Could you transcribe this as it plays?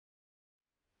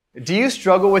Do you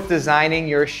struggle with designing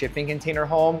your shipping container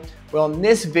home? Well, in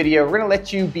this video, we're gonna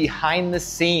let you behind the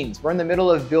scenes. We're in the middle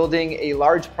of building a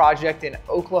large project in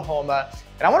Oklahoma,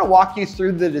 and I wanna walk you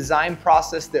through the design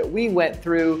process that we went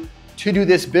through to do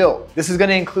this build. This is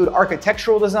gonna include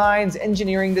architectural designs,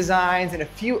 engineering designs, and a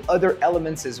few other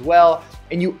elements as well.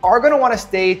 And you are gonna wanna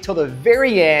stay till the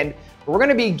very end. We're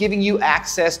gonna be giving you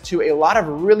access to a lot of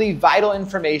really vital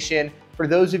information for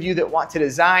those of you that want to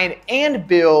design and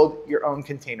build your own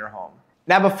container home.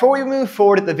 Now, before we move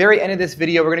forward, at the very end of this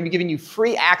video, we're gonna be giving you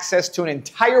free access to an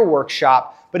entire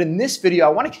workshop. But in this video, I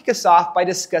wanna kick us off by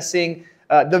discussing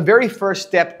the very first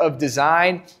step of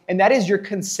design, and that is your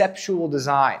conceptual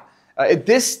design. At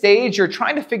this stage, you're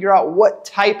trying to figure out what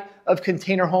type of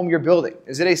container home you're building.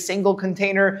 Is it a single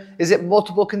container? Is it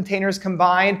multiple containers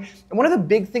combined? And one of the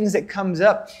big things that comes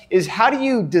up is how do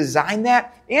you design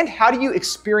that and how do you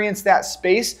experience that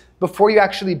space before you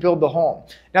actually build the home?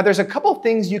 Now, there's a couple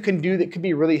things you can do that could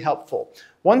be really helpful.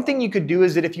 One thing you could do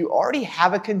is that if you already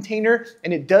have a container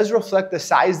and it does reflect the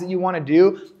size that you want to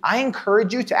do, I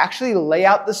encourage you to actually lay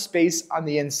out the space on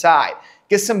the inside.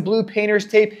 Get some blue painter's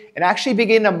tape and actually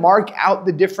begin to mark out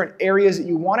the different areas that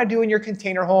you want to do in your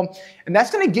container home. And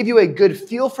that's going to give you a good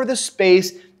feel for the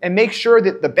space and make sure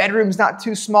that the bedroom's not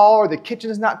too small or the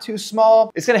kitchen's not too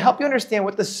small. It's going to help you understand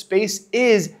what the space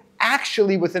is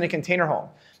actually within a container home.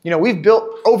 You know, we've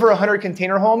built over 100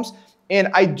 container homes, and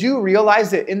I do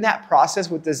realize that in that process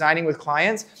with designing with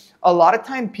clients, a lot of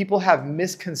time people have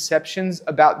misconceptions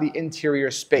about the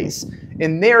interior space.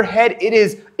 In their head, it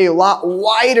is a lot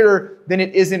wider than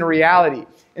it is in reality.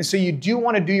 And so you do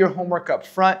want to do your homework up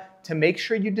front to make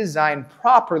sure you design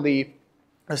properly,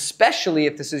 especially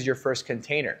if this is your first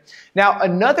container. Now,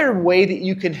 another way that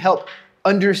you can help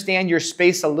understand your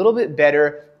space a little bit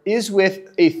better is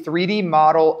with a 3D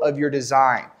model of your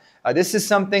design. This is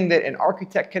something that an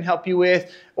architect can help you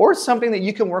with, or something that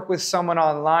you can work with someone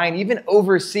online, even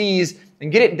overseas,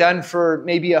 and get it done for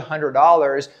maybe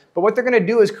 $100. But what they're gonna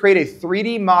do is create a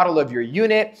 3D model of your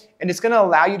unit, and it's gonna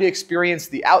allow you to experience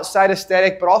the outside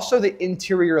aesthetic, but also the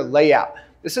interior layout.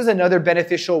 This is another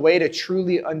beneficial way to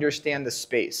truly understand the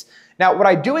space. Now, what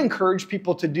I do encourage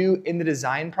people to do in the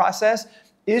design process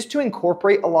is to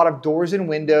incorporate a lot of doors and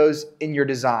windows in your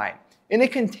design. In a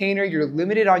container, you're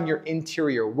limited on your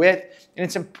interior width, and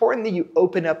it's important that you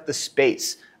open up the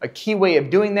space. A key way of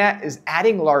doing that is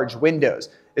adding large windows.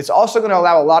 It's also going to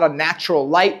allow a lot of natural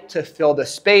light to fill the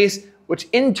space, which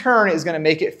in turn is going to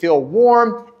make it feel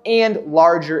warm and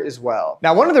larger as well.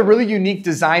 Now, one of the really unique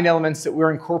design elements that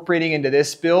we're incorporating into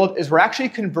this build is we're actually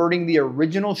converting the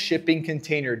original shipping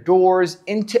container doors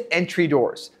into entry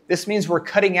doors. This means we're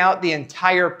cutting out the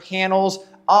entire panels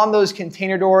on those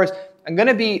container doors. I'm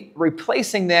gonna be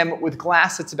replacing them with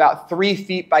glass that's about 3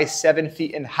 feet by 7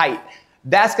 feet in height.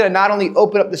 That's gonna not only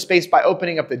open up the space by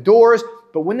opening up the doors,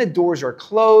 but when the doors are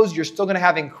closed, you're still gonna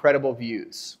have incredible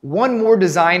views. One more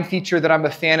design feature that I'm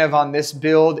a fan of on this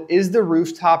build is the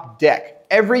rooftop deck.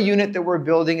 Every unit that we're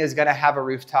building is gonna have a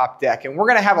rooftop deck, and we're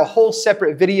gonna have a whole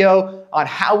separate video on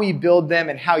how we build them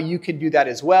and how you can do that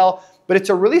as well. But it's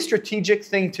a really strategic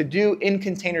thing to do in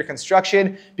container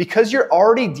construction because you're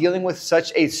already dealing with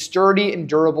such a sturdy and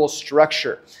durable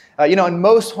structure. You know, in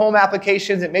most home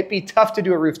applications, it may be tough to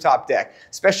do a rooftop deck,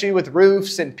 especially with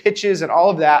roofs and pitches and all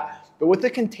of that. But with a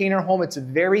container home, it's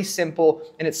very simple,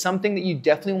 and it's something that you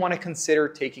definitely want to consider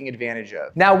taking advantage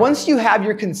of. Now, once you have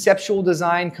your conceptual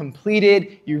design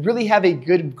completed, you really have a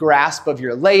good grasp of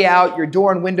your layout, your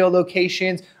door and window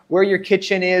locations, where your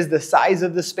kitchen is, the size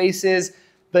of the spaces.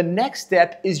 The next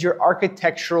step is your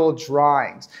architectural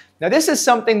drawings. Now, this is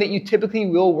something that you typically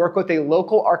will work with a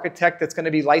local architect that's going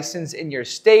to be licensed in your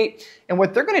state. And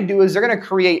what they're going to do is they're going to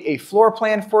create a floor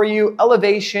plan for you,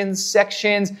 elevations,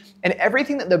 sections, and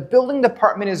everything that the building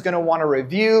department is going to want to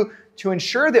review to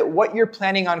ensure that what you're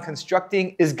planning on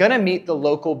constructing is going to meet the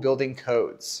local building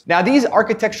codes. Now, these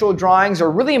architectural drawings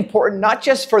are really important not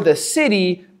just for the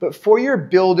city, but for your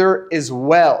builder as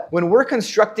well. When we're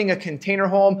constructing a container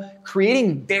home,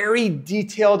 creating very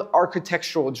detailed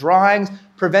architectural drawings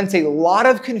prevents a lot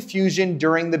of confusion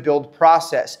during the build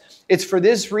process. It's for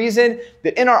this reason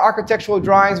that in our architectural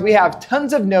drawings, we have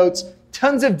tons of notes,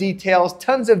 tons of details,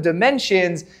 tons of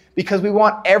dimensions, because we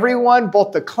want everyone,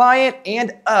 both the client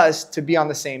and us, to be on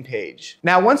the same page.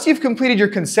 Now, once you've completed your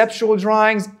conceptual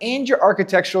drawings and your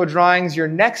architectural drawings, your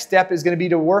next step is going to be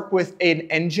to work with an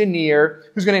engineer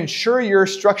who's going to ensure your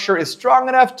structure is strong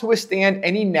enough to withstand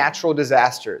any natural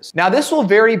disasters. Now, this will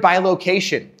vary by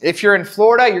location. If you're in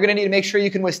Florida, you're going to need to make sure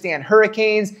you can withstand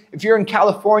hurricanes. If you're in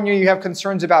California, you have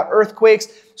concerns about earthquakes.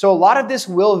 So a lot of this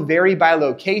will vary by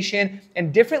location,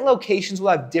 and different locations will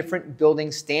have different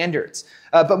building standards.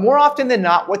 But more often than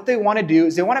not, what they want to do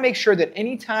is they want to make sure that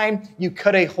anytime you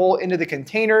cut a hole into the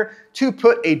container to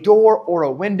put a door or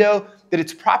a window, that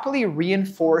it's properly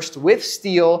reinforced with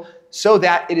steel so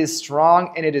that it is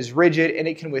strong and it is rigid and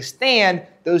it can withstand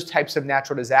those types of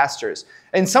natural disasters.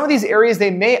 In some of these areas,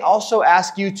 they may also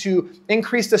ask you to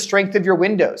increase the strength of your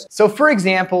windows. So for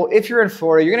example, if you're in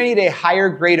Florida, you're gonna need a higher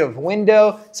grade of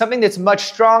window, something that's much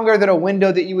stronger than a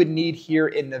window that you would need here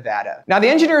in Nevada. Now, the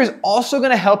engineer is also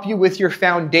gonna help you with your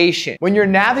foundation. When you're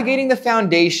navigating the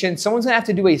foundation, someone's gonna have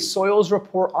to do a soils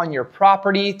report on your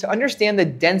property to understand the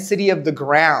density of the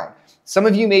ground. Some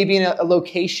of you may be in a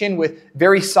location with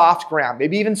very soft ground,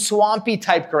 maybe even swampy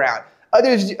type ground.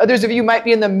 Others of you might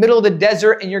be in the middle of the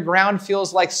desert and your ground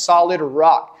feels like solid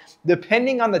rock.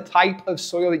 Depending on the type of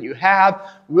soil that you have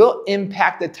will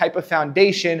impact the type of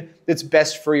foundation that's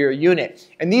best for your unit.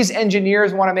 And these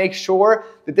engineers want to make sure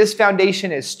that this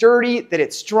foundation is sturdy, that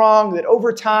it's strong, that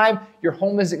over time your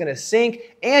home isn't going to sink,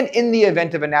 and in the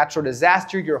event of a natural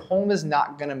disaster, your home is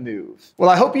not going to move. Well,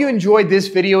 I hope you enjoyed this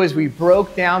video as we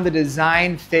broke down the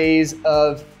design phase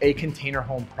of a container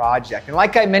home project. And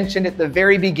like I mentioned at the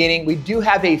very beginning, we do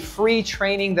have a free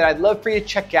training that I'd love for you to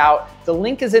check out. The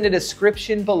link is in the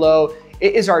description below.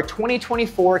 It is our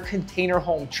 2024 container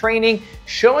home training,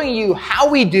 showing you how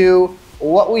we do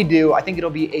what we do. I think it'll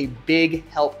be a big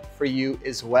help for you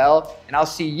as well. And I'll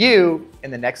see you in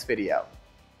the next video.